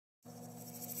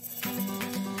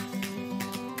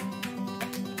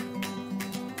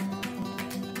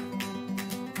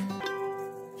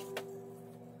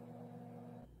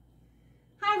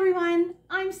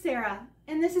Sarah,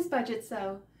 and this is Budget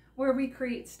Sew, where we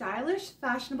create stylish,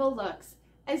 fashionable looks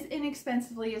as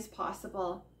inexpensively as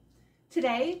possible.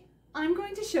 Today, I'm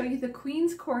going to show you the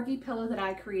Queen's Corgi pillow that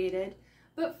I created,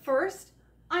 but first,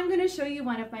 I'm going to show you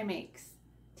one of my makes.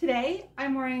 Today,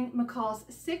 I'm wearing McCALL'S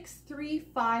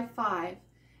 6355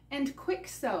 and Kwik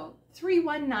Sew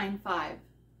 3195.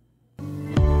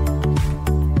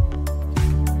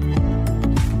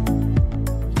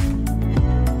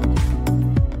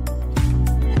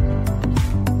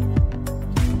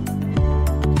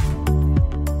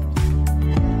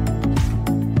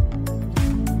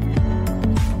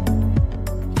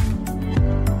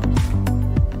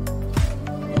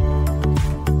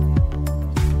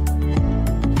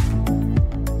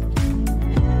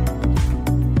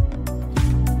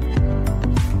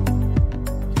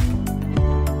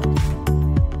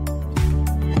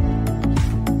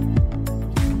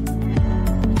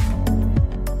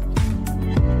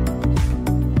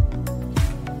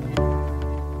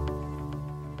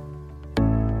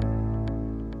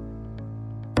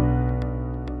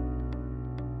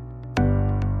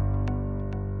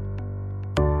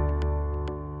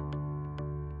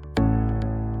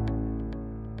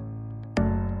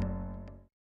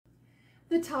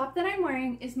 The top that I'm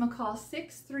wearing is McCALL'S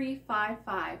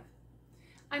 6355.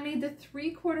 I made the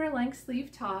 3/4 length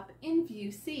sleeve top in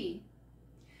view C.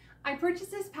 I purchased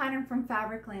this pattern from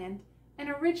Fabricland and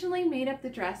originally made up the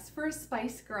dress for a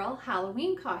Spice Girl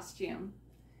Halloween costume,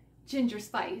 Ginger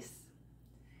Spice.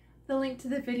 The link to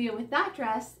the video with that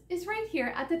dress is right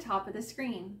here at the top of the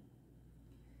screen.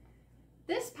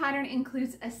 This pattern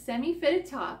includes a semi-fitted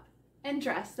top and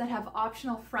dress that have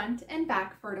optional front and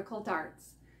back vertical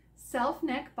darts,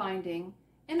 self-neck binding,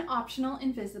 and optional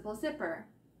invisible zipper.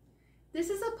 This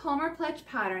is a Palmer Pledge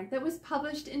pattern that was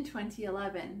published in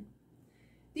 2011.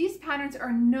 These patterns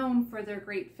are known for their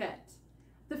great fit.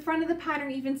 The front of the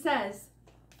pattern even says,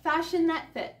 "Fashion that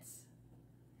fits."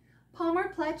 Palmer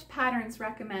Pledge patterns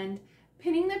recommend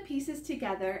pinning the pieces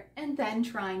together and then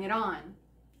trying it on.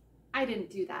 I didn't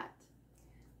do that.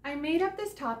 I made up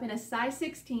this top in a size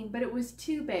 16, but it was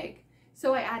too big,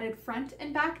 so I added front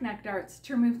and back neck darts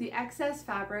to remove the excess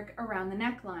fabric around the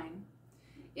neckline.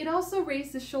 It also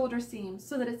raised the shoulder seam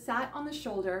so that it sat on the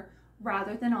shoulder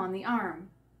rather than on the arm.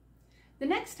 The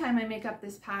next time I make up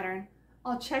this pattern,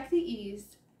 I'll check the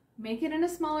ease, make it in a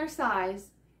smaller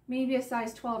size, maybe a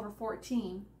size 12 or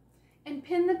 14, and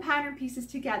pin the pattern pieces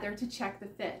together to check the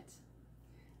fit.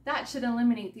 That should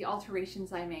eliminate the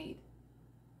alterations I made.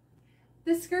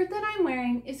 The skirt that I'm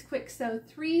wearing is Kwik Sew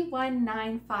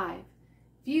 3195.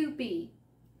 View B.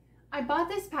 I bought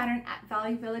this pattern at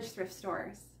Value Village thrift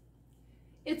stores.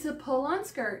 It's a pull-on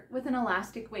skirt with an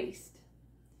elastic waist.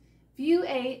 View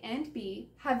A and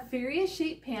B have various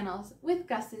shaped panels with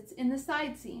gussets in the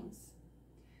side seams.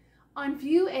 On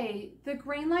View A, the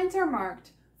grain lines are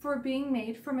marked for being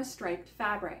made from a striped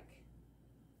fabric.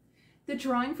 The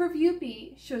drawing for View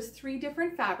B shows 3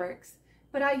 different fabrics,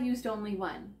 but I used only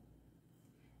one.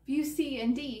 View C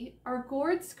and D are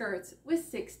gored skirts with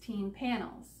 16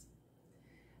 panels.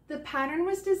 The pattern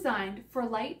was designed for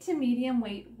light to medium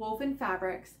weight woven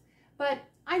fabrics, but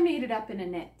I made it up in a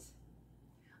knit.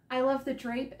 I love the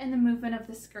drape and the movement of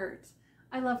the skirt.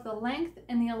 I love the length,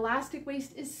 and the elastic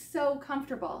waist is so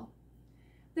comfortable.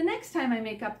 The next time I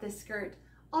make up this skirt,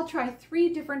 I'll try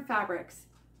 3 different fabrics,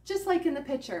 just like in the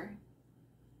picture.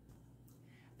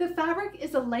 The fabric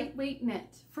is a lightweight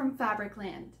knit from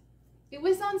Fabricland. It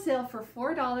was on sale for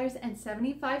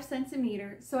 $4.75 a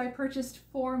meter, so I purchased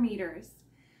 4 meters.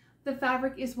 The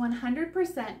fabric is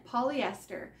 100%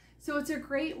 polyester, so it's a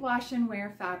great wash and wear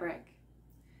fabric.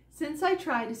 Since I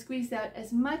try to squeeze out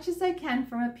as much as I can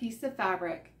from a piece of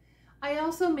fabric, I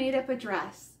also made up a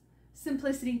dress,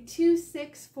 Simplicity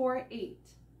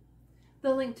 2648.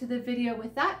 The link to the video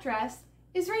with that dress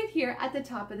is right here at the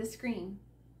top of the screen.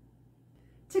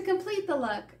 To complete the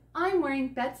look, I'm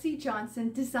wearing Betsy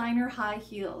Johnson designer high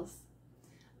heels.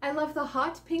 I love the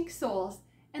hot pink soles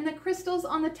and the crystals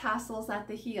on the tassels at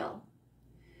the heel.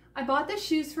 I bought the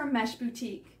shoes from Mesh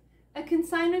Boutique, a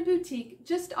consignment boutique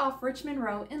just off Richmond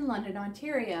Row in London,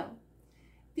 Ontario.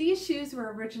 These shoes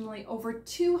were originally over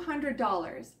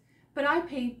 $200, but I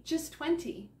paid just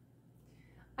 $20.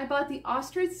 I bought the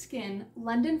ostrich skin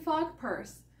London Fog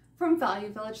purse from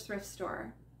Value Village thrift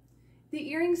store. The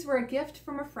earrings were a gift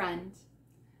from a friend.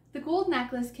 The gold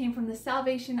necklace came from the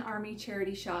Salvation Army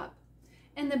charity shop,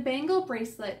 and the bangle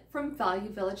bracelet from Value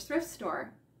Village thrift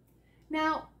store.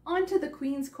 Now, on to the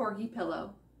Queen's Corgi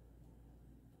pillow.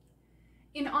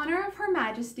 In honor of Her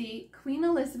Majesty Queen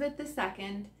Elizabeth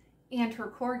II and her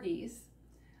corgis,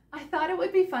 I thought it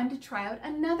would be fun to try out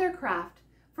another craft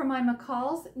from my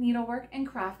McCALL'S Needlework and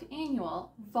Craft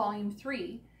Annual, Volume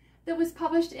 3, that was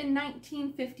published in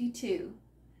 1952,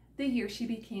 the year she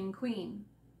became queen.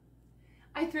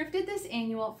 I thrifted this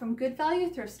annual from Good Value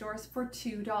thrift stores for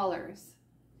 $2.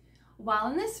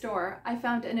 While in this store, I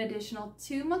found an additional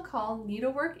 2 McCALL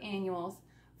Needlework Annuals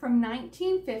from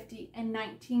 1950 and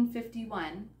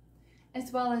 1951,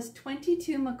 as well as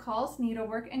 22 McCALL'S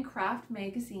Needlework and Craft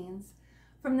magazines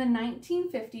from the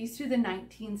 1950s to the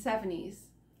 1970s.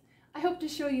 I hope to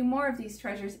show you more of these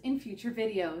treasures in future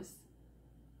videos.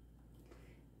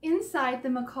 Inside the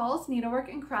McCALL'S Needlework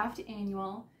and Craft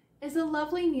Annual is a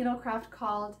lovely needlecraft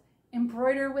called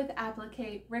Embroider with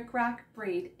Applique Rickrack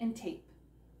Braid and Tape.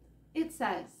 It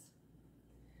says,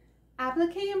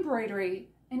 applique embroidery,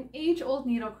 an age-old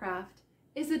needlecraft,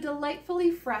 is a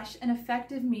delightfully fresh and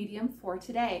effective medium for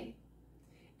today.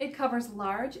 It covers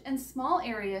large and small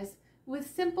areas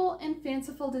with simple and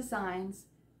fanciful designs,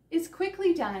 is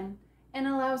quickly done, and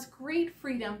allows great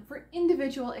freedom for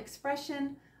individual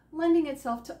expression, lending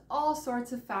itself to all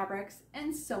sorts of fabrics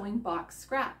and sewing box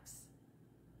scraps.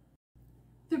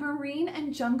 The marine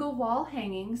and jungle wall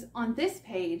hangings on this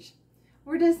page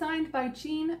were designed by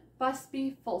Jean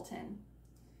Busby Fulton.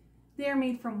 They are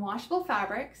made from washable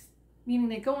fabrics, meaning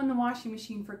they go in the washing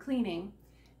machine for cleaning,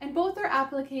 and both are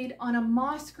appliqued on a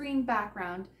moss green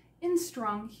background in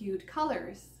strong hued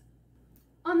colors.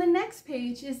 On the next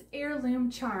page is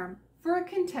Heirloom Charm for a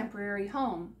contemporary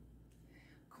home.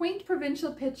 Quaint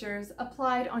provincial pictures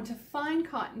applied onto fine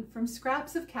cotton from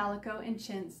scraps of calico and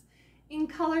chintz in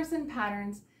colors and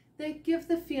patterns that give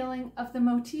the feeling of the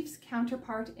motif's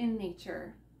counterpart in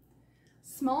nature.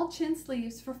 Small chintz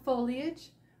leaves for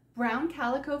foliage, brown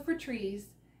calico for trees,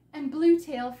 and blue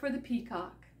tail for the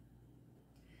peacock.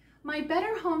 My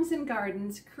Better Homes and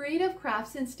Gardens Creative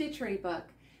Crafts and Stitchery book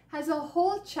has a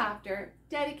whole chapter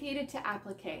dedicated to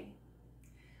applique.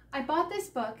 I bought this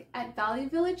book at Value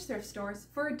Village thrift stores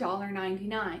for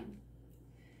 $1.99.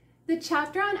 The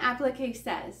chapter on applique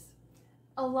says,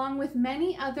 along with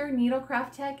many other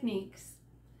needlecraft techniques,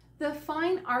 the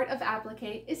fine art of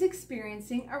applique is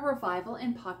experiencing a revival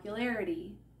in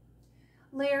popularity.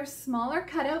 Layer smaller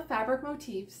cutout fabric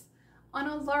motifs on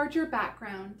a larger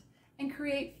background and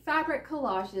create fabric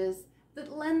collages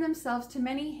that lend themselves to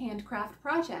many handcraft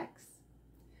projects.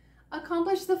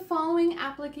 Accomplish the following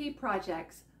applique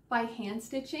projects by hand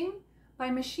stitching, by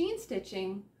machine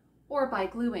stitching, or by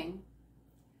gluing.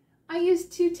 I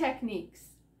used 2 techniques,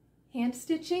 hand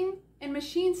stitching and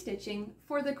machine stitching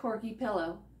for the Corgi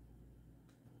pillow.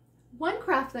 One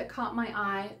craft that caught my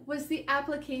eye was the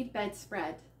applique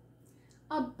bedspread.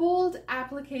 A bold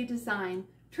applique design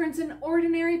turns an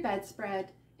ordinary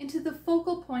bedspread into the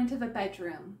focal point of a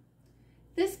bedroom.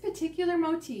 This particular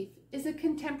motif is a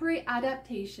contemporary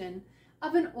adaptation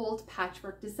of an old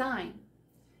patchwork design.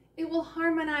 It will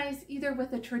harmonize either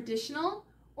with a traditional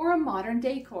or a modern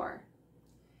decor.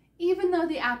 Even though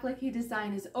the applique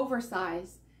design is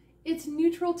oversized, its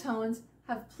neutral tones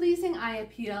have pleasing eye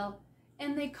appeal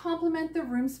and they complement the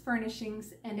room's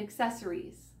furnishings and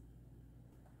accessories.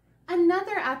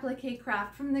 Another applique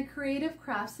craft from the Creative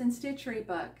Crafts and Stitchery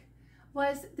book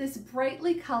was this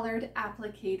brightly colored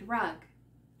appliqued rug.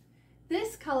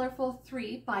 This colorful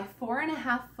 3 by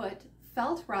 4.5 foot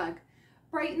felt rug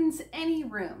brightens any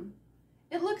room.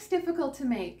 It looks difficult to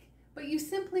make, but you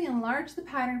simply enlarge the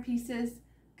pattern pieces,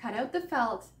 cut out the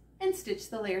felt, and stitch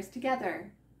the layers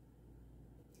together.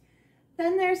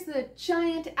 Then there's the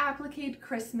giant appliqued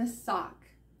Christmas sock.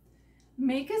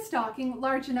 Make a stocking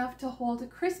large enough to hold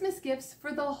Christmas gifts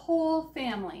for the whole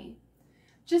family.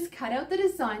 Just cut out the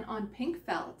design on pink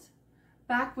felt,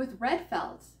 back with red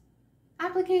felt,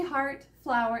 applique heart,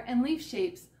 flower, and leaf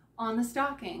shapes on the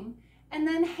stocking, and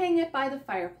then hang it by the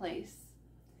fireplace.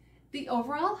 The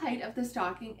overall height of the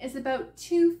stocking is about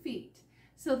 2 feet,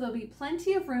 so there'll be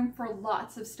plenty of room for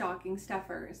lots of stocking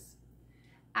stuffers.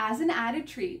 As an added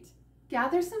treat,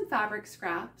 gather some fabric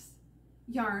scraps,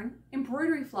 yarn,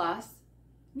 embroidery floss,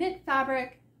 knit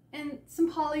fabric, and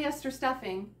some polyester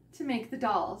stuffing to make the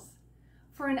dolls.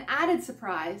 For an added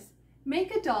surprise,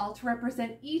 make a doll to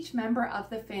represent each member of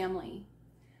the family.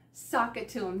 Sock it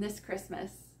to them this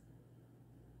Christmas.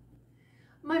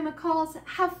 My McCALL'S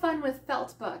Have Fun with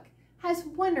Felt book has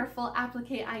wonderful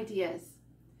applique ideas.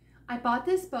 I bought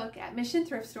this book at Mission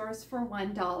thrift stores for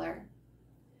 $1.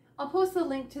 I'll post the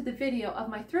link to the video of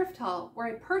my thrift haul where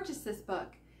I purchased this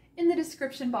book in the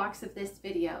description box of this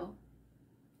video.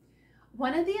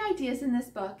 One of the ideas in this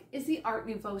book is the Art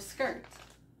Nouveau skirt.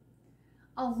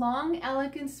 A long,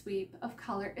 elegant sweep of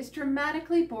color is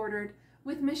dramatically bordered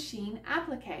with machine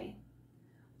applique.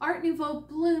 Art Nouveau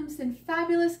blooms in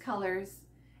fabulous colors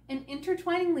and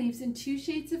intertwining leaves in 2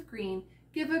 shades of green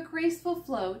give a graceful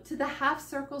flow to the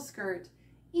half-circle skirt,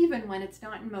 even when it's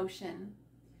not in motion.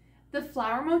 The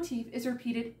flower motif is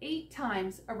repeated 8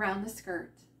 times around the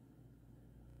skirt.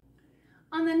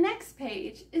 On the next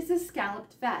page is a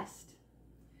scalloped vest.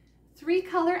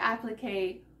 3-color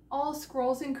applique, all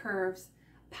scrolls and curves,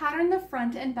 pattern the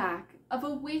front and back of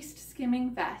a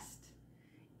waist-skimming vest.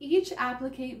 Each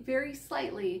applique varies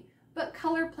slightly, but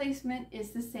color placement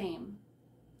is the same.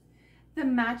 The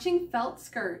matching felt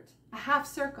skirt, a half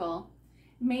circle,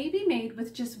 may be made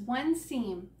with just 1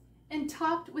 seam and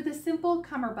topped with a simple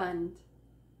cummerbund.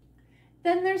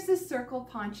 Then there's the circle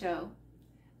poncho.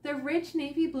 The rich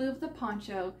navy blue of the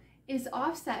poncho is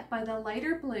offset by the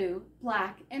lighter blue,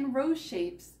 black, and rose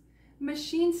shapes,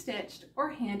 machine stitched or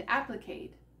hand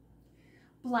appliqued.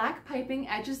 Black piping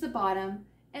edges the bottom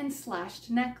and slashed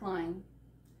neckline.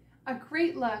 A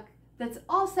great look that's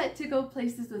all set to go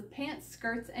places with pants,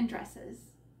 skirts, and dresses.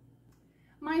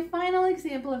 My final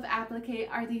example of applique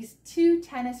are these 2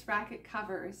 tennis racket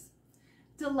covers.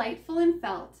 Delightful in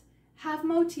felt, have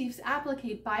motifs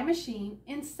appliqued by machine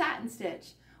in satin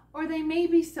stitch, or they may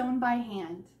be sewn by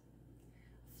hand.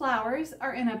 Flowers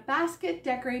are in a basket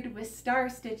decorated with star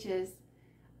stitches.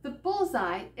 The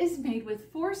bullseye is made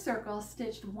with 4 circles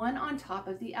stitched one on top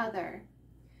of the other.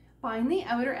 Bind the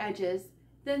outer edges,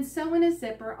 then sew in a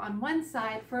zipper on one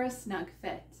side for a snug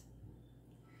fit.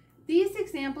 These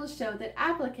examples show that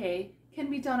applique can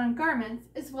be done on garments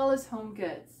as well as home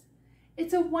goods.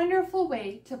 It's a wonderful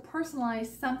way to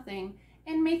personalize something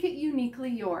and make it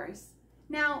uniquely yours.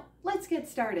 Now, let's get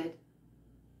started.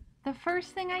 The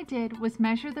first thing I did was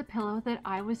measure the pillow that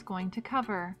I was going to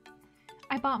cover.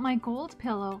 I bought my gold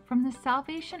pillow from the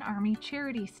Salvation Army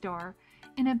charity store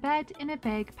in a bed in a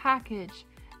bag package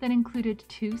that included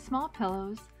 2 small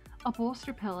pillows, a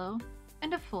bolster pillow,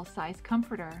 and a full-size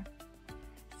comforter.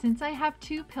 Since I have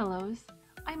 2 pillows,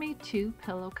 I made 2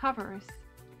 pillow covers.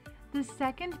 The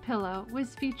second pillow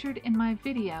was featured in my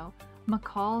video,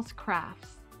 McCALL'S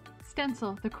Crafts,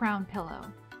 Stencil the Crown Pillow.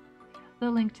 The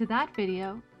link to that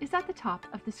video is at the top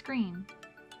of the screen.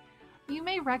 You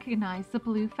may recognize the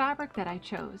blue fabric that I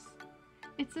chose.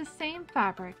 It's the same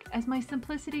fabric as my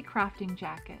Simplicity crafting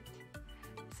jacket.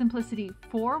 Simplicity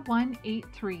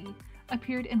 4183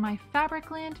 appeared in my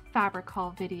Fabricland fabric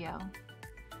haul video.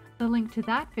 The link to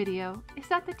that video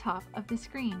is at the top of the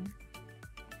screen.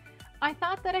 I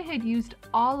thought that I had used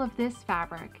all of this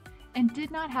fabric and did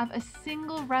not have a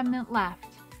single remnant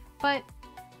left, but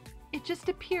it just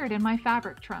appeared in my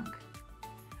fabric trunk.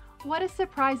 What a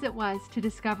surprise it was to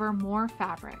discover more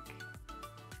fabric.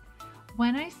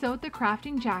 When I sewed the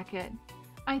crafting jacket,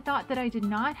 I thought that I did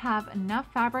not have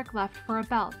enough fabric left for a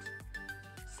belt,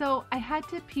 so I had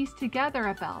to piece together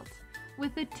a belt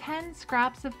with the 10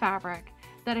 scraps of fabric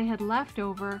that I had left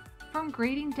over from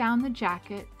grading down the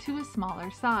jacket to a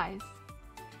smaller size.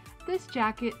 This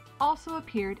jacket also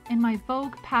appeared in my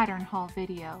Vogue pattern haul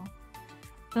video.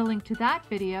 The link to that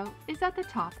video is at the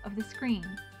top of the screen.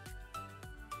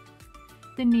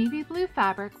 The navy blue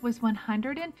fabric was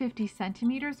 150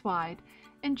 centimeters wide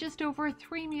and just over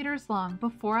 3 meters long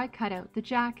before I cut out the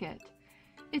jacket.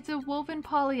 It's a woven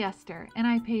polyester and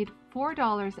I paid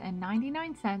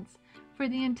 $4.99 for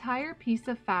the entire piece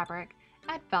of fabric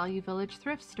at Value Village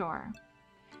thrift store.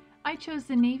 I chose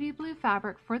the navy blue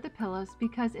fabric for the pillows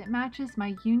because it matches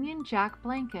my Union Jack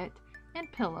blanket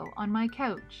and pillow on my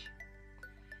couch.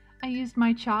 I used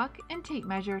my chalk and tape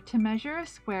measure to measure a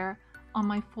square on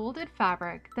my folded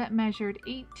fabric that measured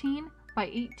 18 by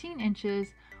 18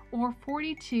 inches or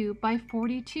 42 by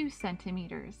 42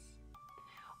 centimeters.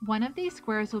 One of these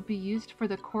squares will be used for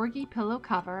the Corgi pillow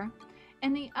cover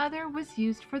and the other was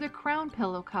used for the crown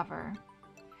pillow cover.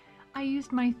 I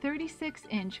used my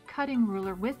 36-inch cutting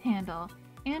ruler with handle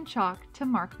and chalk to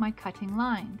mark my cutting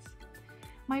lines.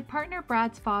 My partner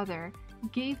Brad's father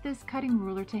gave this cutting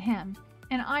ruler to him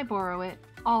and I borrow it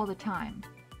all the time.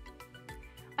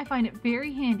 I find it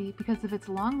very handy because of its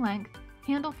long length,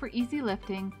 handle for easy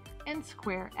lifting, and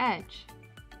square edge.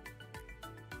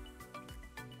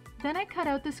 Then I cut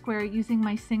out the square using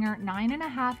my Singer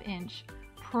 9.5-inch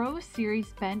Pro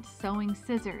Series bent sewing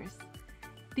scissors.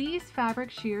 These fabric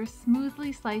shears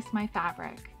smoothly slice my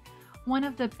fabric. One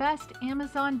of the best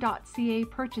Amazon.ca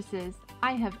purchases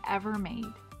I have ever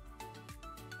made.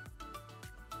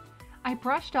 I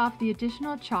brushed off the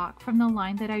additional chalk from the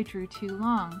line that I drew too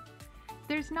long.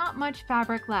 There's not much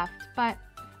fabric left, but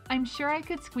I'm sure I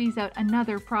could squeeze out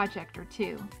another project or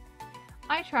 2.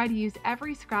 I try to use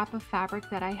every scrap of fabric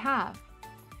that I have.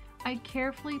 I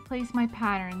carefully place my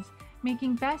patterns,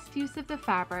 making best use of the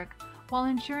fabric while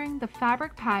ensuring the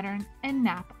fabric pattern and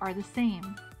nap are the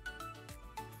same.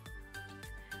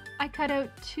 I cut out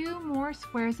 2 more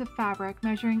squares of fabric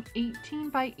measuring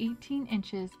 18 by 18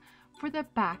 inches for the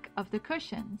back of the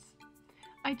cushions.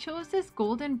 I chose this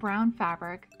golden brown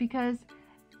fabric because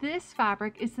this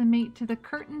fabric is the mate to the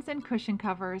curtains and cushion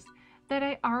covers that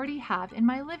I already have in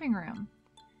my living room.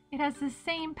 It has the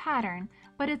same pattern,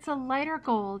 but it's a lighter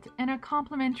gold and a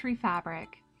complementary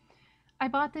fabric. I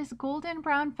bought this golden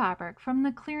brown fabric from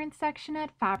the clearance section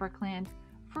at Fabricland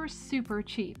for super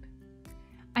cheap.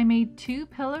 I made 2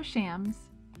 pillow shams,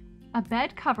 a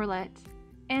bed coverlet,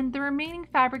 and the remaining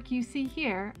fabric you see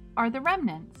here are the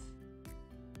remnants.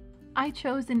 I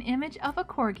chose an image of a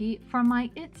corgi from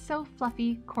my It's So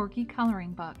Fluffy Corgi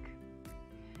coloring book.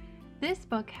 This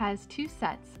book has 2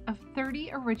 sets of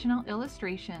 30 original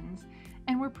illustrations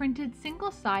and were printed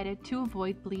single-sided to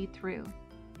avoid bleed through.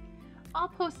 I'll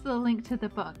post the link to the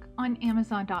book on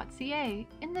Amazon.ca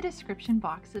in the description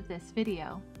box of this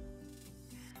video.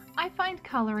 I find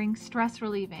coloring stress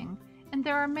relieving, and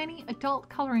there are many adult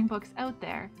coloring books out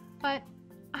there, but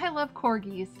I love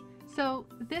corgis, so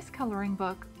this coloring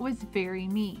book was very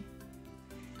me.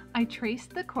 I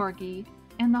traced the corgi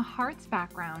and the heart's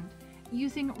background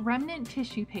using remnant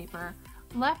tissue paper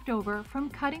left over from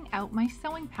cutting out my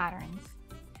sewing patterns.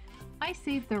 I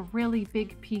saved the really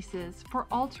big pieces for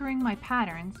altering my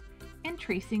patterns and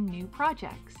tracing new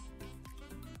projects.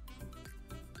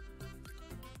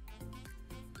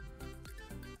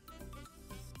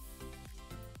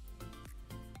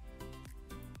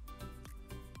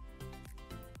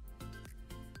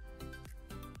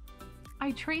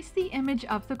 I traced the image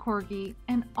of the corgi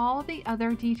and all the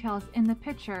other details in the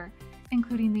picture,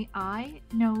 including the eye,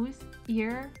 nose,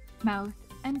 ear, mouth,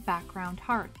 and background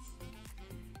hearts.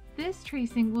 This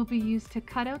tracing will be used to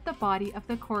cut out the body of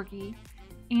the corgi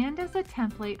and as a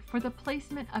template for the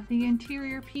placement of the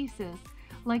interior pieces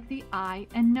like the eye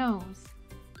and nose.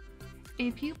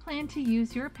 If you plan to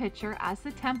use your picture as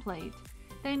the template,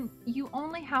 then you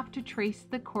only have to trace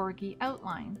the corgi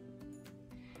outline.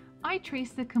 I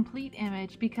traced the complete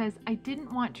image because I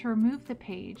didn't want to remove the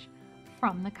page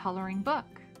from the coloring book.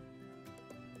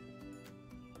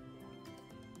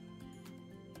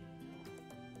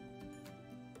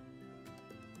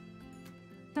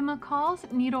 The McCALL'S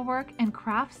Needlework and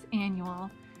Crafts Annual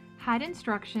had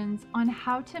instructions on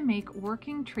how to make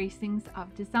working tracings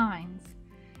of designs.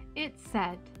 It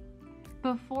said,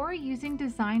 before using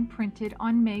design printed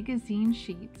on magazine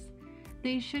sheets,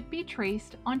 they should be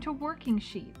traced onto working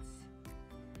sheets.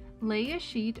 Lay a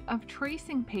sheet of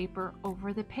tracing paper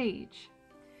over the page.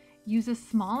 Use a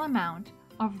small amount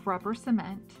of rubber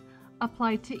cement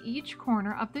applied to each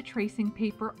corner of the tracing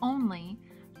paper only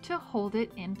to hold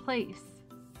it in place.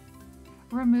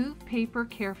 Remove paper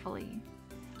carefully.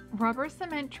 Rubber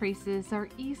cement traces are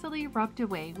easily rubbed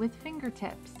away with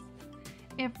fingertips.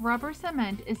 If rubber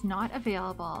cement is not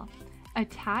available,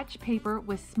 attach paper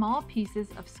with small pieces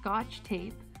of Scotch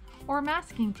tape or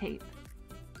masking tape.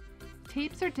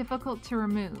 Tapes are difficult to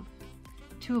remove.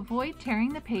 To avoid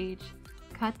tearing the page,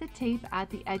 cut the tape at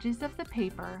the edges of the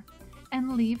paper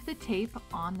and leave the tape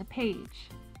on the page.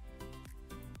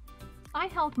 I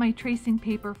held my tracing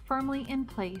paper firmly in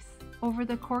place over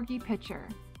the corgi picture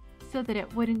so that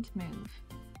it wouldn't move.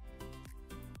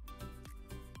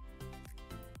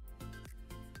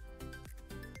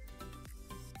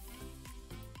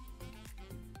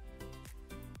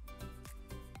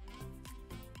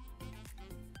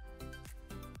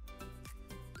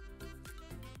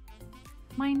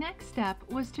 My next step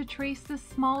was to trace the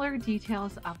smaller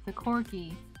details of the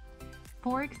corgi.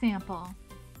 For example,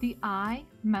 the eye,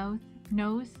 mouth,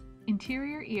 nose,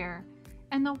 interior ear,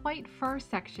 and the white fur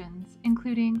sections,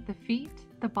 including the feet,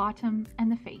 the bottom,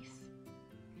 and the face.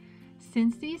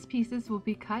 Since these pieces will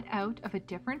be cut out of a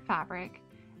different fabric,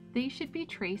 they should be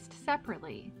traced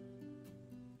separately.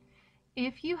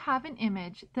 If you have an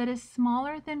image that is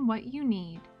smaller than what you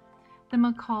need, the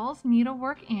McCALL'S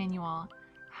Needlework Annual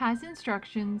has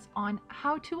instructions on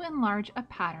how to enlarge a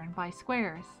pattern by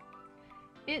squares.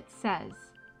 It says,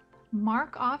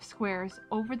 mark off squares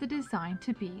over the design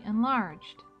to be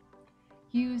enlarged.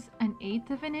 Use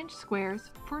 1/8 inch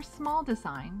squares for small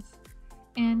designs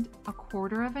and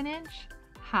 1/4 inch,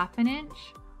 1/2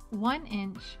 inch, 1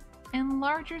 inch, and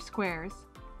larger squares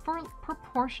for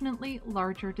proportionately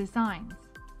larger designs.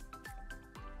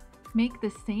 Make the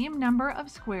same number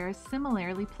of squares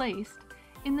similarly placed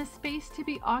in the space to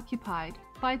be occupied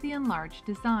by the enlarged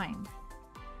design.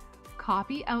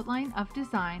 Copy outline of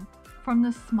design from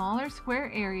the smaller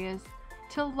square areas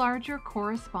to larger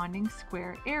corresponding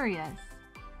square areas.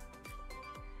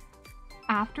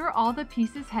 After all the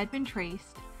pieces had been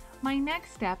traced, my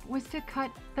next step was to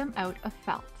cut them out of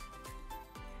felt.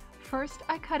 First,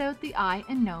 I cut out the eye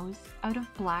and nose out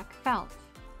of black felt.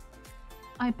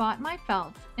 I bought my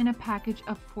felt in a package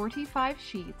of 45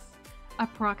 sheets,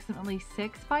 approximately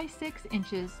 6 by 6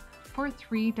 inches for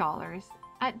 $3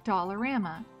 at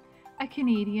Dollarama, a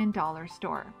Canadian dollar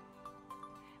store.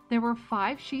 There were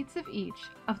 5 sheets of each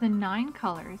of the 9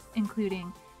 colors,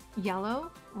 including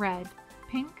yellow, red,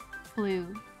 pink,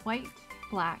 blue, white,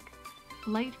 black,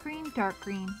 light green, dark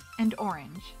green, and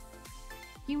orange.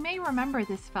 You may remember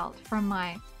this felt from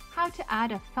my How to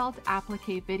Add a Felt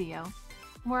Applique video,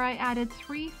 where I added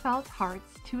 3 felt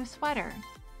hearts to a sweater.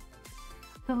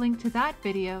 The link to that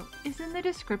video is in the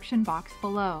description box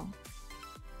below.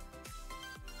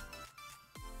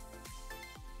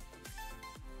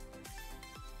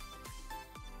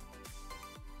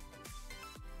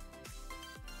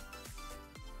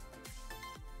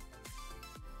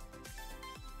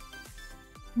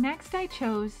 Next, I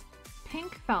chose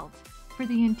pink felt for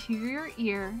the interior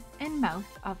ear and mouth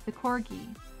of the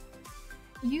Corgi.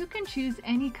 You can choose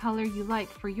any color you like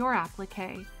for your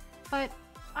applique, but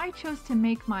I chose to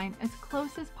make mine as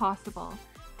close as possible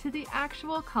to the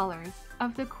actual colors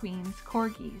of the Queen's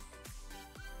Corgis.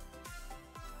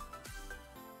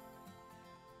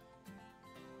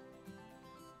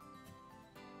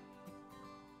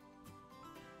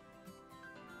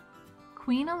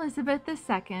 Queen Elizabeth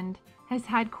II has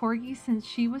had corgis since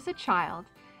she was a child,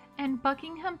 and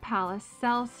Buckingham Palace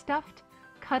sells stuffed,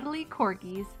 cuddly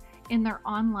corgis in their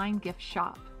online gift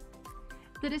shop.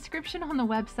 The description on the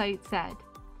website said,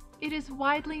 "It is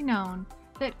widely known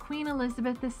that Queen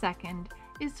Elizabeth II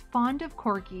is fond of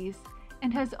corgis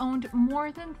and has owned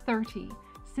more than 30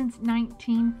 since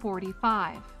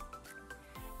 1945.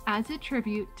 As a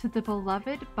tribute to the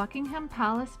beloved Buckingham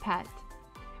Palace pet,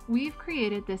 we've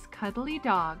created this cuddly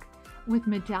dog with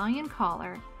medallion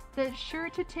collar that's sure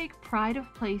to take pride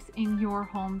of place in your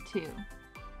home too."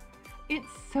 It's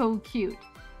so cute.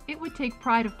 It would take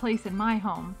pride of place in my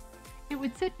home. It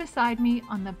would sit beside me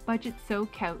on the BudgetSew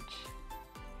couch.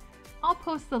 I'll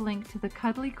post the link to the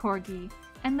cuddly corgi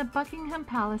and the Buckingham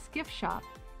Palace gift shop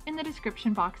in the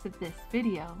description box of this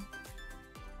video.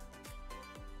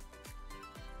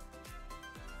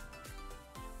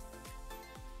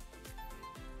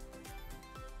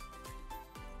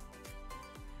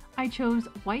 I chose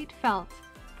white felt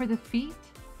for the feet,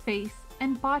 face,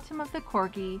 and bottom of the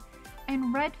corgi,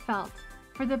 and red felt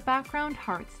for the background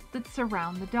hearts that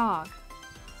surround the dog.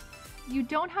 You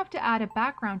don't have to add a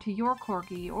background to your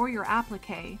corgi or your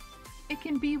applique. It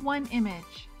can be one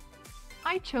image.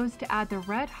 I chose to add the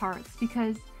red hearts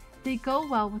because they go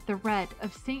well with the red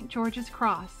of St. George's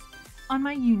Cross on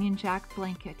my Union Jack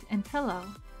blanket and pillow.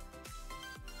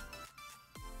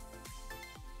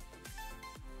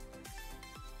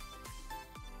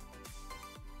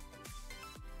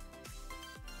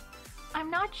 I'm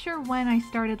not sure when I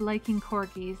started liking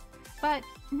corgis, but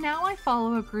now I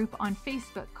follow a group on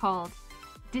Facebook called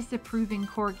Disapproving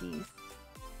Corgis.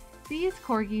 These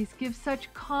corgis give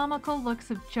such comical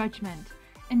looks of judgment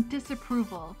and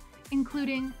disapproval,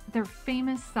 including their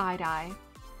famous side eye.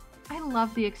 I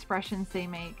love the expressions they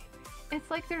make.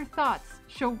 It's like their thoughts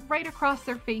show right across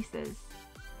their faces.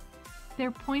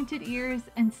 Their pointed ears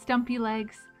and stumpy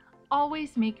legs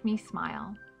always make me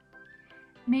smile.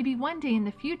 Maybe one day in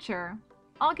the future,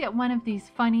 I'll get one of these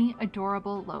funny,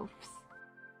 adorable loafs.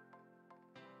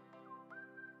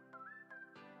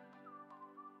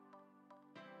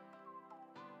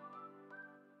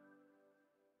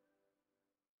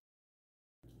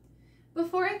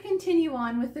 Before I continue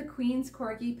on with the Queen's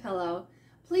Corgi pillow,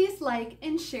 please like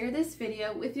and share this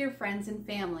video with your friends and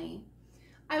family.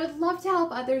 I would love to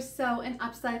help others sew and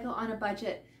upcycle on a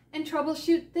budget and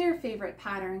troubleshoot their favorite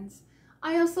patterns.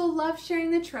 I also love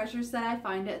sharing the treasures that I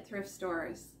find at thrift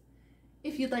stores.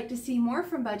 If you'd like to see more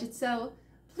from BudgetSew,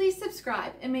 please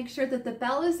subscribe and make sure that the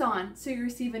bell is on so you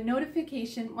receive a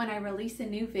notification when I release a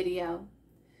new video.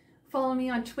 Follow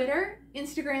me on Twitter,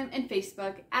 Instagram, and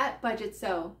Facebook at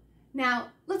BudgetSew. Now,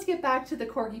 let's get back to the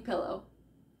corgi pillow.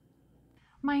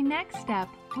 My next step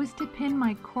was to pin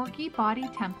my corgi body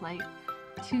template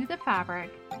to the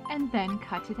fabric and then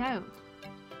cut it out.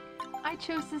 I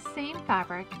chose the same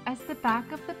fabric as the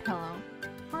back of the pillow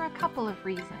for a couple of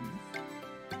reasons.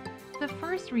 The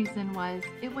first reason was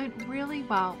it went really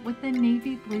well with the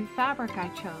navy blue fabric I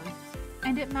chose,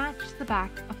 and it matched the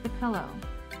back of the pillow.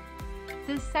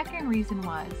 The second reason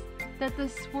was that the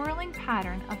swirling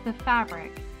pattern of the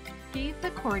fabric gave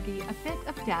the corgi a bit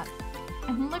of depth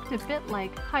and looked a bit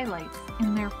like highlights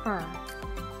in their fur.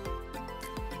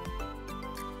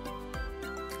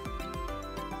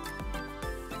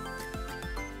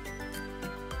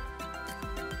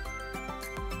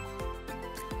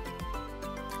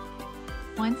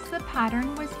 Once the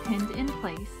pattern was pinned in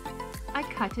place, I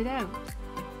cut it out.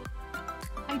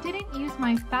 I didn't use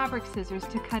my fabric scissors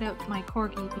to cut out my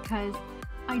corgi because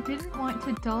I didn't want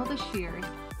to dull the shears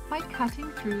by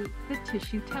cutting through the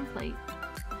tissue template.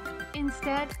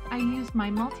 Instead, I used my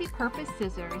multi-purpose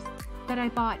scissors that I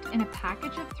bought in a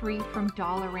package of 3 from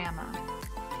Dollarama.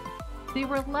 They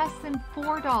were less than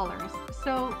 $4,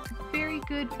 so very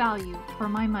good value for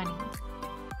my money.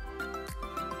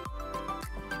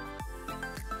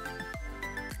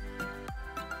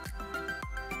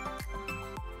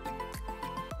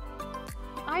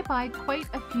 I buy quite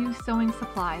a few sewing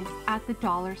supplies at the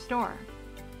dollar store.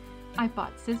 I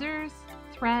bought scissors,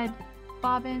 thread,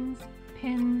 bobbins,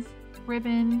 pins,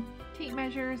 ribbon, tape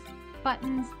measures,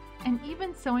 buttons, and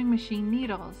even sewing machine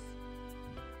needles.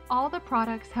 All the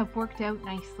products have worked out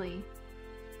nicely.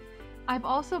 I've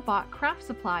also bought craft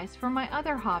supplies for my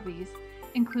other hobbies,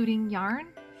 including yarn,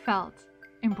 felt,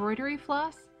 embroidery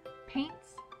floss,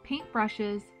 paints, paint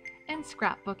brushes, and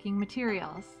scrapbooking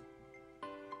materials.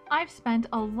 I've spent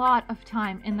a lot of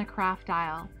time in the craft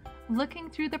aisle, looking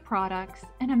through the products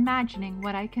and imagining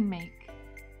what I can make.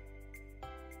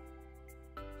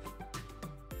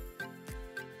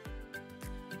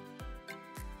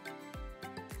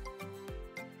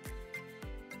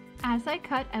 As I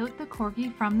cut out the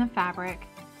corgi from the fabric,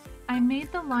 I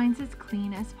made the lines as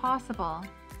clean as possible.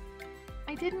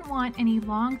 I didn't want any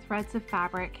long threads of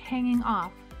fabric hanging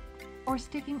off or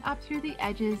sticking up through the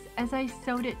edges as I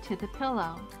sewed it to the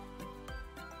pillow.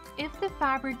 If the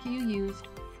fabric you used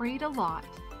frayed a lot,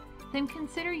 then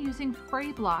consider using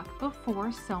fray block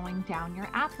before sewing down your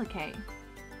applique.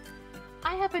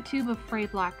 I have a tube of fray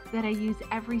block that I use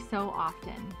every so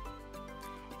often.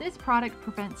 This product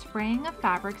prevents fraying of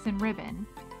fabrics and ribbon,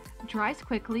 dries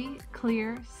quickly,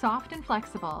 clear, soft and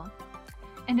flexible,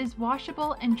 and is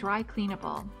washable and dry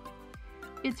cleanable.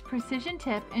 Its precision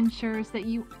tip ensures that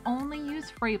you only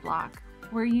use fray block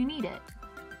where you need it.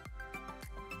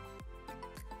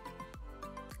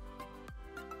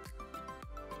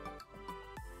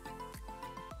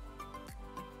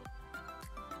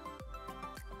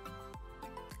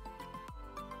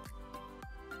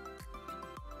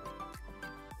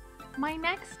 My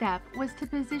next step was to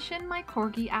position my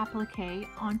corgi applique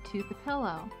onto the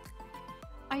pillow.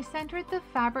 I centered the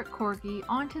fabric corgi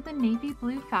onto the navy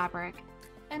blue fabric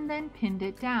and then pinned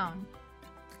it down.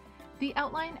 The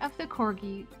outline of the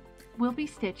corgi will be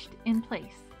stitched in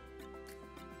place.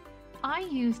 I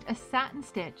used a satin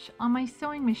stitch on my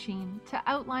sewing machine to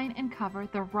outline and cover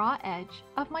the raw edge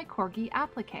of my corgi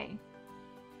applique.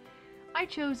 I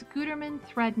chose Gutermann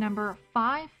thread number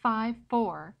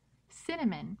 554,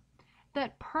 Cinnamon,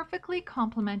 that perfectly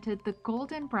complemented the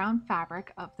golden brown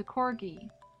fabric of the corgi.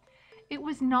 It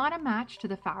was not a match to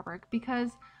the fabric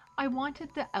because I wanted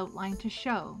the outline to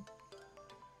show.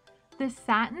 The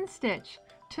satin stitch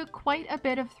took quite a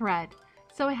bit of thread,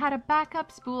 so I had a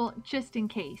backup spool just in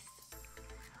case.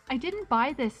 I didn't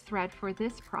buy this thread for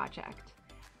this project.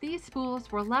 These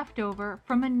spools were left over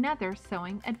from another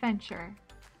sewing adventure.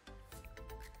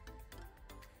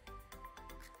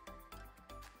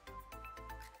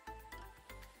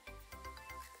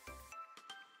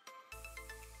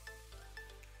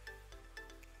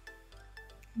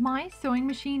 My sewing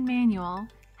machine manual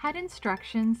had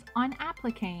instructions on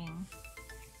appliquing.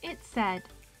 It said,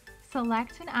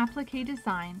 select an applique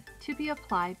design to be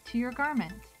applied to your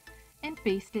garment and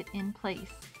baste it in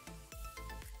place.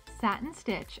 Satin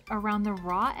stitch around the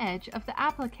raw edge of the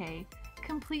applique,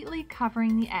 completely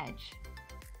covering the edge.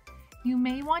 You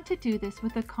may want to do this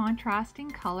with a contrasting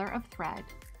color of thread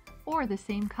or the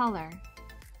same color.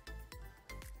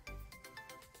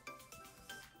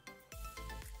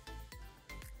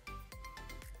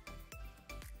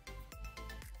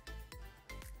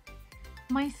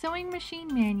 My sewing machine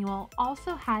manual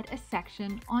also had a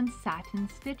section on satin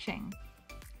stitching.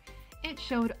 It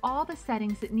showed all the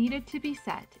settings that needed to be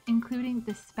set, including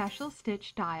the special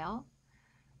stitch dial,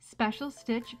 special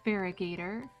stitch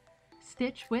variegator,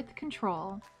 stitch width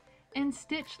control, and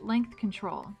stitch length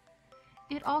control.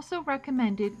 It also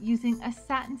recommended using a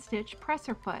satin stitch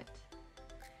presser foot.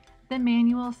 The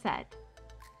manual said,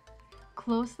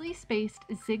 closely spaced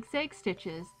zigzag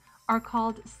stitches are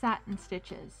called satin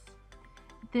stitches.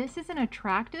 This is an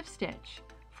attractive stitch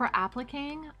for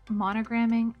appliquing,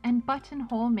 monogramming, and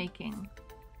buttonhole making.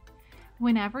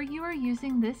 Whenever you are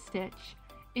using this stitch,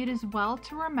 it is well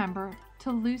to remember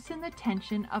to loosen the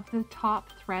tension of the top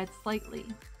thread slightly.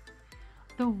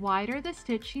 The wider the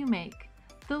stitch you make,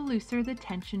 the looser the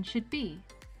tension should be.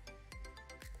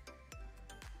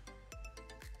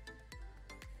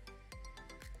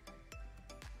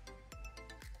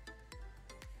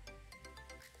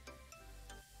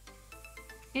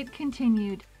 It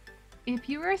continued, "If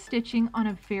you are stitching on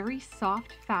a very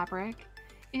soft fabric,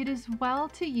 it is well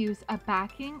to use a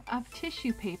backing of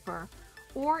tissue paper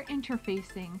or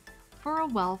interfacing for a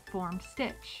well-formed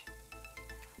stitch.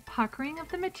 Puckering of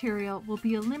the material will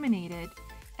be eliminated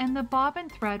and the bobbin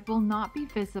thread will not be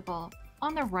visible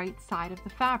on the right side of the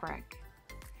fabric.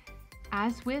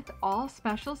 As with all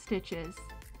special stitches,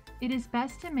 it is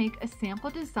best to make a sample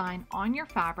design on your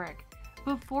fabric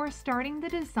before starting the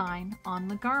design on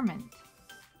the garment."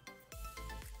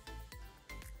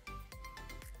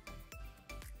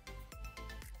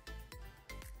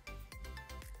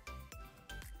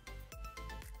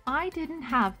 I didn't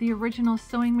have the original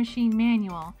sewing machine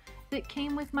manual that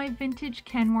came with my vintage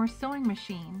Kenmore sewing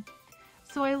machine,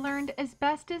 so I learned as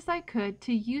best as I could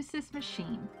to use this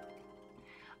machine.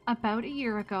 About a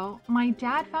year ago, my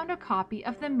dad found a copy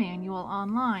of the manual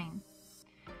online.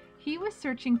 He was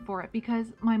searching for it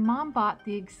because my mom bought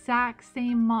the exact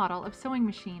same model of sewing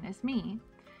machine as me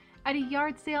at a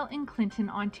yard sale in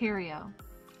Clinton, Ontario.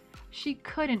 She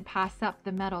couldn't pass up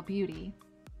the metal beauty.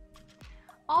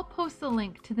 I'll post the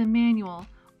link to the manual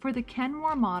for the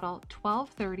Kenmore model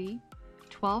 1230,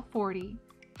 1240,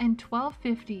 and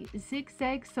 1250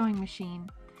 zigzag sewing machine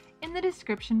in the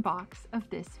description box of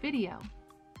this video.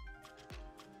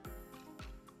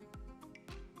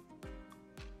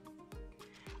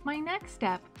 My next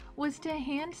step was to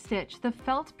hand stitch the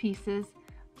felt pieces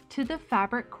to the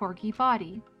fabric Corgi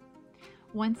body.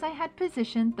 Once I had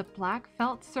positioned the black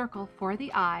felt circle for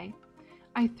the eye,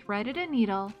 I threaded a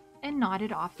needle and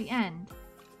knotted off the end.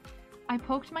 I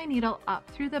poked my needle up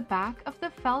through the back of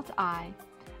the felt eye,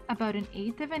 about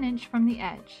 1/8 of an inch from the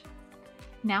edge.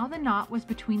 Now the knot was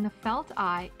between the felt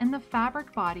eye and the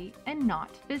fabric body and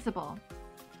not visible.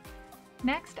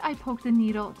 Next, I poked the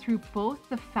needle through both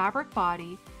the fabric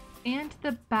body and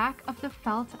the back of the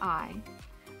felt eye,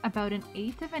 about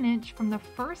 1/8 of an inch from the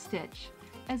first stitch,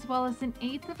 as well as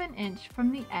 1/8 of an inch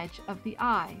from the edge of the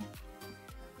eye.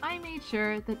 I made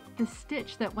sure that the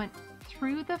stitch that went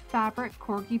through the fabric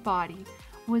Corgi body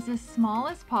was as small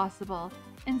as possible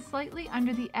and slightly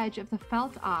under the edge of the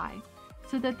felt eye,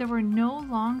 so that there were no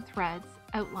long threads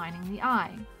outlining the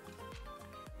eye.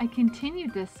 I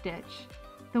continued this stitch,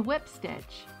 the whip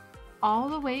stitch, all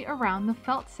the way around the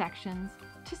felt sections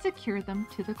to secure them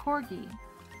to the Corgi.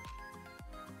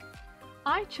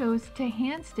 I chose to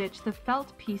hand stitch the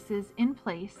felt pieces in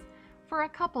place for a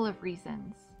couple of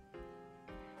reasons.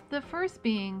 The first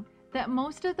being that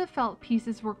most of the felt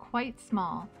pieces were quite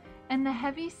small and the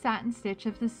heavy satin stitch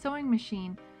of the sewing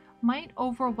machine might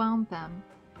overwhelm them,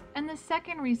 and the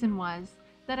second reason was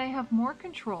that I have more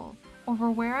control over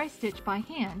where I stitch by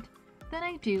hand than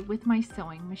I do with my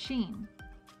sewing machine.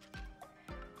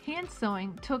 Hand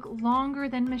sewing took longer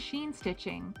than machine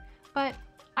stitching, but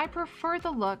I prefer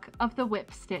the look of the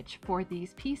whip stitch for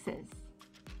these pieces.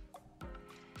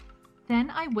 Then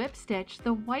I whip stitched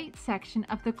the white section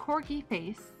of the Corgi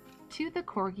face to the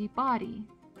Corgi body.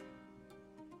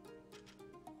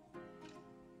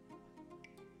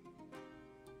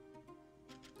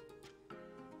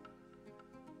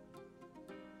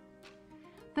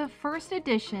 The first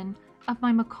edition of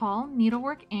my McCall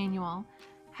Needlework Annual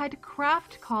had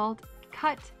craft called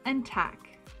Cut and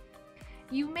Tack.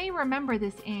 You may remember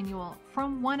this annual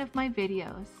from one of my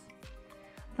videos.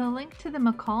 The link to the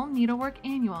McCall Needlework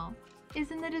Annual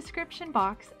is in the description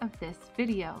box of this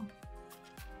video.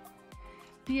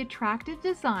 The attractive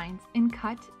designs in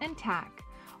Cut and Tack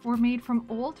were made from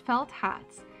old felt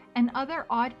hats and other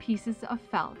odd pieces of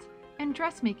felt and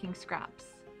dressmaking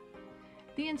scraps.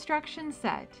 The instructions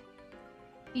said,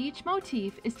 each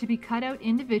motif is to be cut out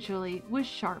individually with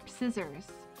sharp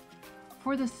scissors.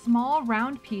 For the small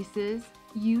round pieces,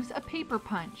 use a paper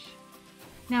punch.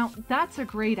 Now that's a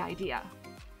great idea.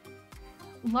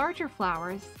 Larger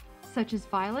flowers, such as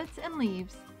violets and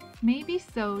leaves, may be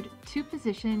sewed to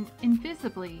position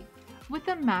invisibly with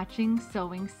a matching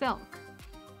sewing silk.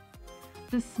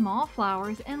 The small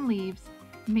flowers and leaves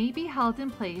may be held in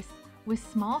place with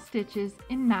small stitches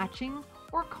in matching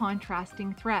or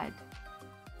contrasting thread.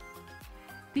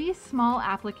 These small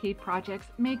applique projects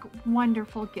make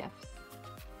wonderful gifts.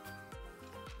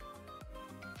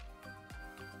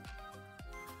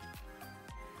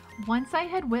 Once I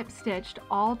had whip stitched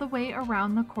all the way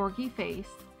around the Corgi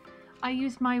face, I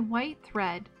used my white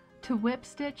thread to whip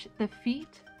stitch the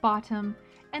feet, bottom,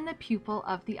 and the pupil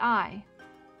of the eye.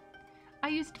 I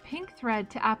used pink thread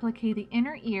to applique the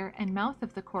inner ear and mouth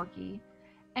of the Corgi,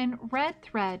 and red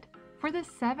thread for the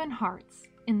 7 hearts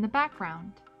in the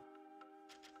background.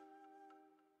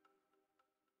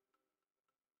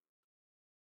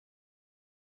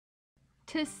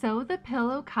 To sew the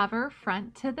pillow cover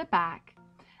front to the back,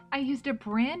 I used a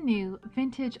brand new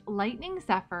vintage Lightning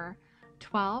Zephyr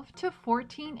 12 to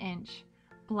 14 inch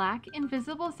black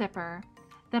invisible zipper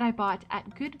that I bought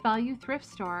at Good Value thrift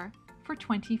store for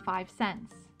 25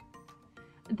 cents.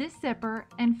 This zipper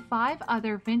and 5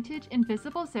 other vintage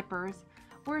invisible zippers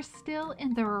were still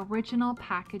in their original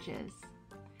packages.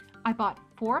 I bought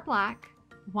 4 black,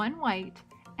 1 white,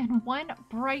 and 1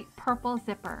 bright purple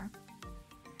zipper.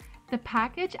 The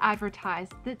package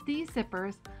advertised that these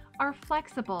zippers are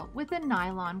flexible with a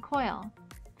nylon coil.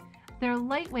 They're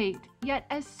lightweight yet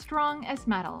as strong as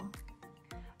metal.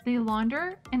 They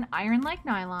launder and iron like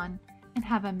nylon and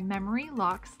have a memory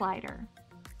lock slider.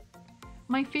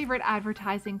 My favorite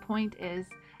advertising point is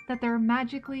that they're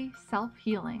magically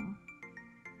self-healing.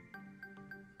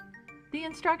 The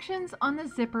instructions on the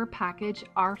zipper package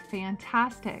are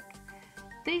fantastic.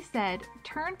 They said,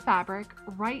 turn fabric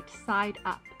right side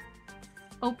up.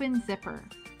 Open zipper.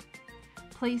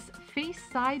 Place face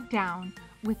side down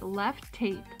with left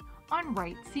tape on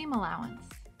right seam allowance.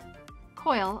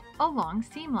 Coil along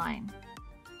seam line.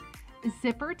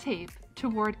 Zipper tape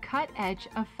toward cut edge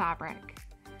of fabric.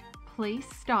 Place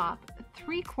stop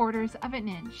 3/4 of an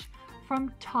inch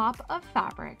from top of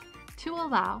fabric to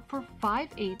allow for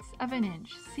 5/8 of an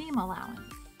inch seam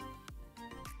allowance.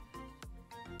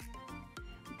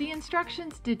 The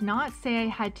instructions did not say I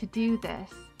had to do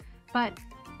this, but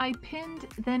I pinned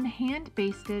then hand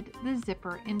basted the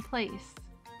zipper in place.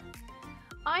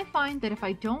 I find that if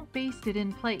I don't baste it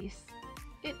in place,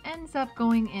 it ends up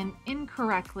going in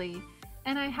incorrectly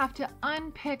and I have to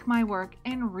unpick my work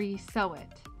and re-sew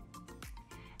it.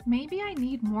 Maybe I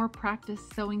need more practice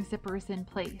sewing zippers in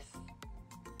place.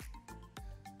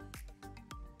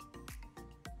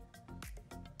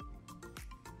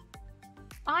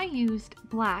 I used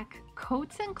black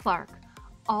Coats & Clark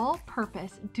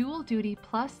all-purpose dual duty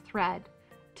plus thread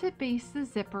to baste the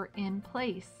zipper in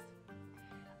place.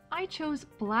 I chose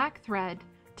black thread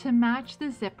to match the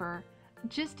zipper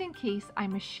just in case I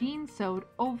machine sewed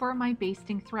over my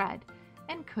basting thread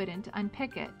and couldn't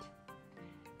unpick it.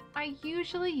 I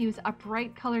usually use a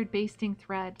bright colored basting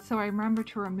thread so I remember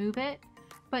to remove it,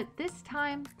 but this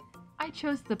time I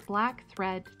chose the black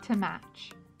thread to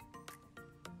match.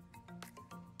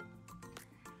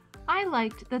 I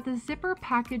liked that the zipper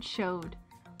package showed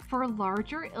for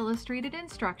larger illustrated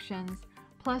instructions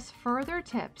plus further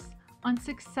tips on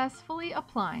successfully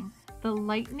applying the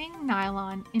Lightning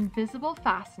Nylon Invisible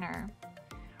Fastener.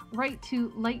 Write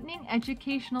to Lightning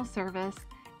Educational Service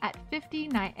at 50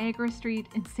 Niagara Street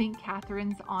in St.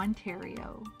 Catharines,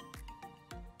 Ontario.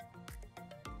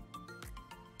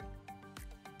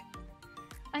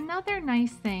 Another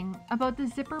nice thing about the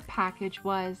zipper package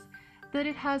was that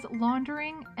it has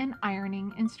laundering and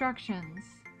ironing instructions.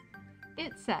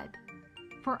 It said,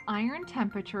 for iron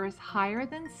temperatures higher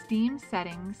than steam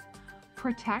settings,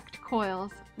 protect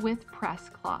coils with press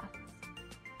cloth.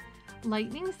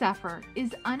 Lightning Zephyr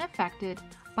is unaffected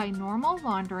by normal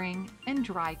laundering and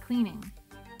dry cleaning.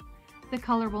 The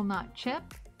color will not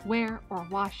chip, wear, or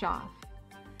wash off.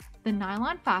 The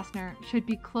nylon fastener should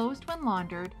be closed when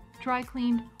laundered, dry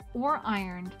cleaned, or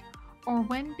ironed, or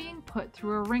when being put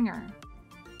through a wringer.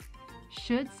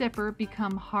 Should zipper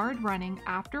become hard running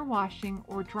after washing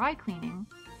or dry cleaning,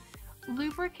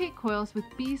 lubricate coils with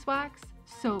beeswax,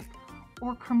 soap,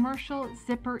 or commercial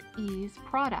Zipper Ease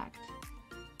product.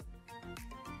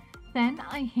 Then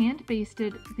I hand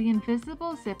basted the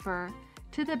invisible zipper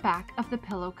to the back of the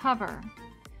pillow cover.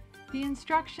 The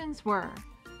instructions were: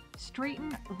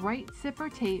 straighten right zipper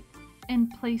tape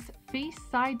and place face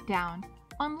side down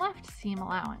on left seam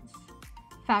allowance.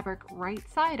 Fabric right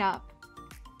side up.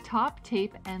 Top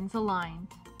tape ends aligned.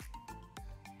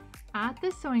 At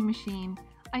the sewing machine,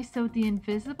 I sewed the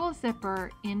invisible zipper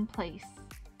in place.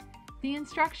 The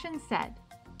instructions said,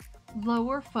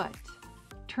 lower foot,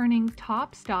 turning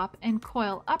top stop and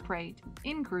coil upright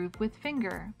in groove with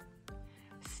finger.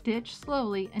 Stitch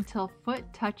slowly until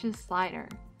foot touches slider.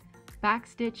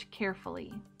 Backstitch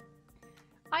carefully.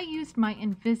 I used my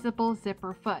invisible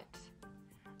zipper foot.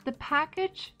 The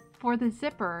package for the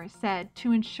zipper said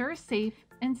to ensure safe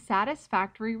and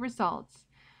satisfactory results,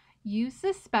 use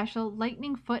the special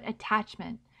lightning foot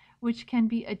attachment, which can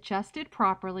be adjusted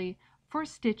properly for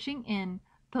stitching in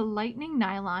the Lightning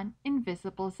Nylon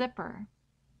Invisible Zipper.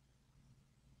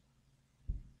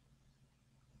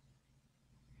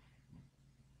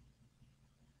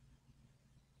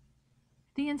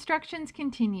 The instructions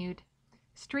continued: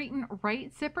 straighten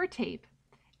right zipper tape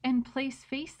and place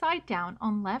face side down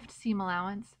on left seam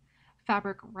allowance,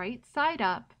 fabric right side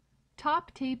up,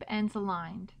 top tape ends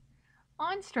aligned.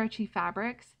 On stretchy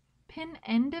fabrics, pin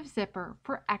end of zipper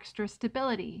for extra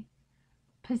stability.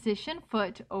 Position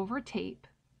foot over tape,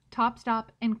 top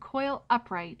stop, and coil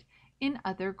upright in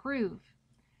other groove.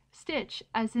 Stitch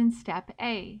as in step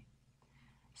A.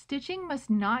 Stitching must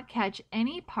not catch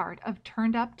any part of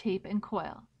turned up tape and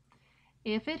coil.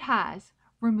 If it has,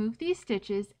 remove these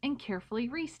stitches and carefully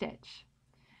restitch.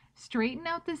 Straighten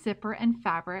out the zipper and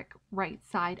fabric right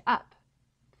side up.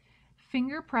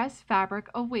 Finger press fabric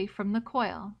away from the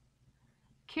coil.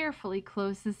 Carefully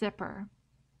close the zipper.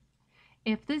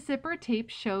 If the zipper tape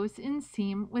shows in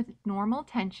seam with normal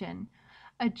tension,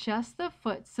 adjust the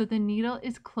foot so the needle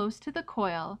is close to the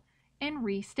coil and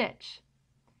restitch.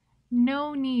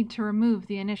 No need to remove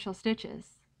the initial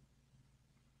stitches.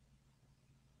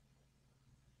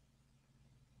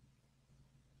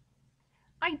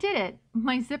 I did it!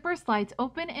 My zipper slides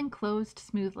open and closed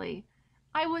smoothly.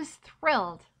 I was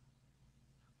thrilled.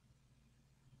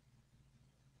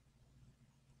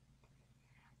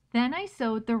 Then I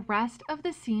sewed the rest of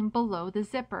the seam below the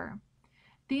zipper.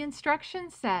 The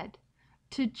instructions said,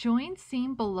 to join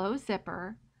seam below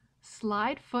zipper,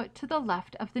 slide foot to the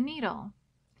left of the needle.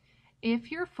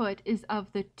 If your foot is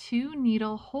of the 2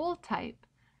 needle hole type,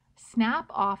 snap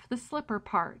off the slipper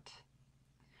part.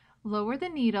 Lower the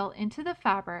needle into the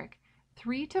fabric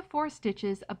 3 to 4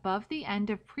 stitches above the end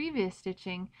of previous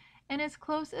stitching and as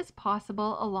close as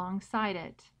possible alongside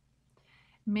it.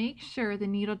 Make sure the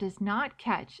needle does not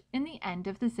catch in the end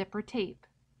of the zipper tape.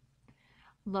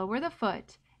 Lower the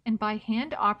foot and by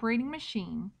hand operating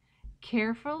machine,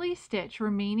 carefully stitch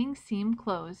remaining seam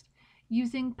closed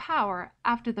using power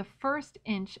after the first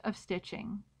inch of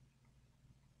stitching.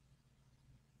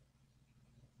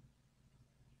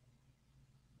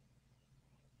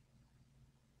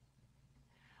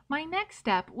 My next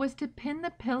step was to pin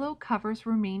the pillow cover's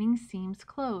remaining seams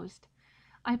closed.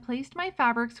 I placed my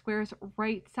fabric squares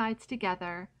right sides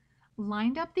together,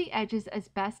 lined up the edges as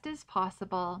best as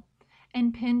possible,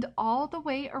 and pinned all the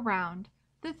way around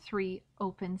the 3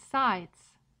 open sides.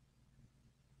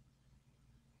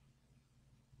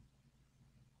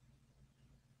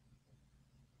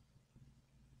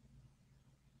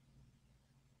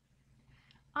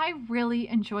 I really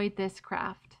enjoyed this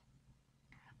craft.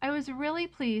 I was really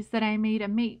pleased that I made a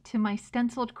mate to my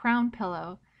stenciled crown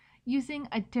pillow using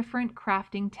a different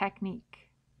crafting technique.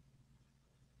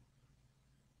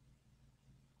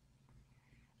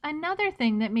 Another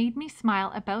thing that made me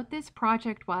smile about this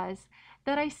project was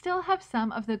that I still have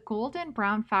some of the golden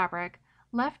brown fabric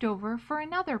left over for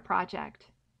another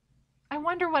project. I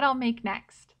wonder what I'll make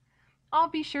next. I'll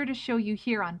be sure to show you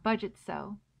here on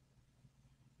BudgetSew.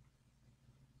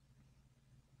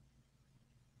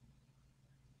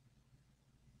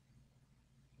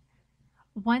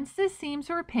 Once the seams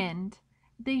were pinned,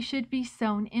 they should be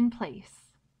sewn in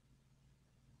place.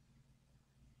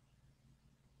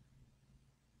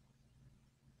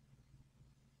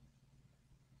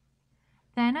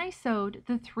 Then I sewed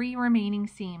the 3 remaining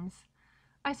seams.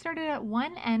 I started at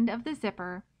one end of the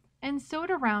zipper and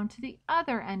sewed around to the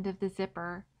other end of the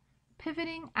zipper,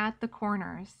 pivoting at the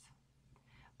corners.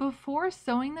 Before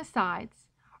sewing the sides,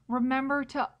 remember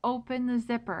to open the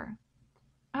zipper.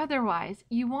 Otherwise,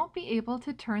 you won't be able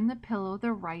to turn the pillow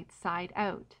the right side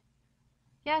out.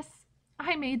 Yes,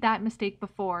 I made that mistake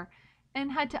before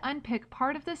and had to unpick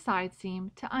part of the side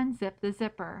seam to unzip the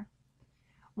zipper.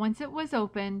 Once it was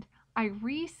opened, I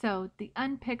re-sewed the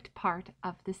unpicked part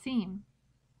of the seam.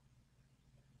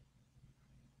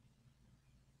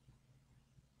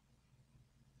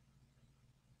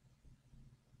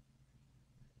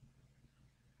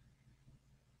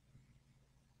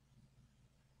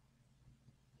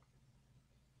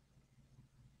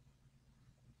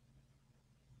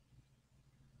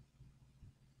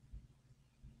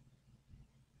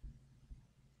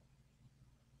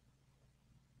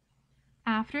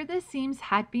 After the seams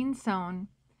had been sewn,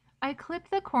 I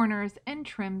clipped the corners and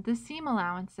trimmed the seam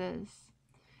allowances.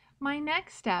 My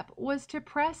next step was to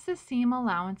press the seam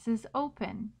allowances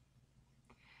open.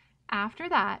 After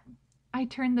that, I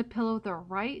turned the pillow the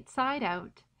right side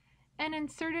out and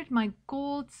inserted my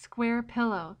gold square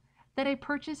pillow that I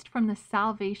purchased from the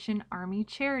Salvation Army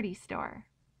charity store.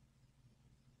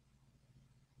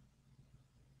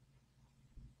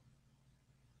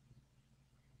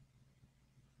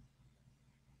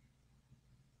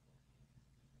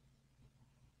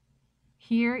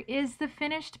 Here is the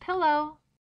finished pillow.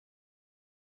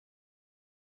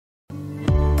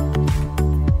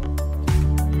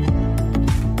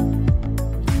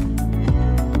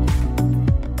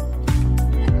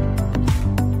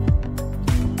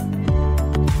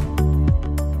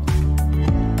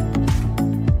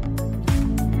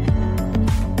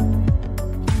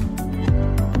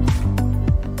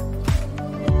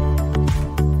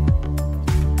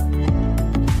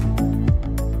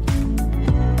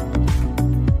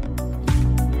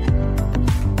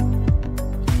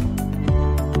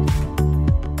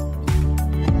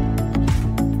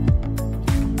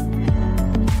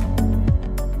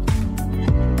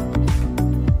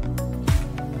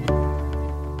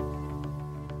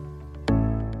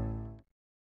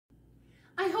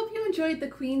 I hope you enjoyed the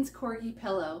Queen's Corgi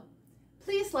pillow.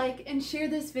 Please like and share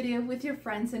this video with your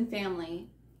friends and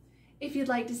family. If you'd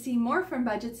like to see more from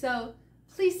BudgetSew,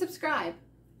 please subscribe.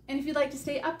 And if you'd like to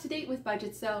stay up to date with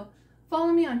BudgetSew,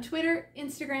 follow me on Twitter,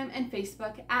 Instagram, and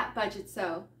Facebook at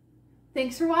BudgetSew.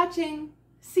 Thanks for watching.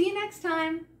 See you next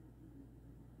time.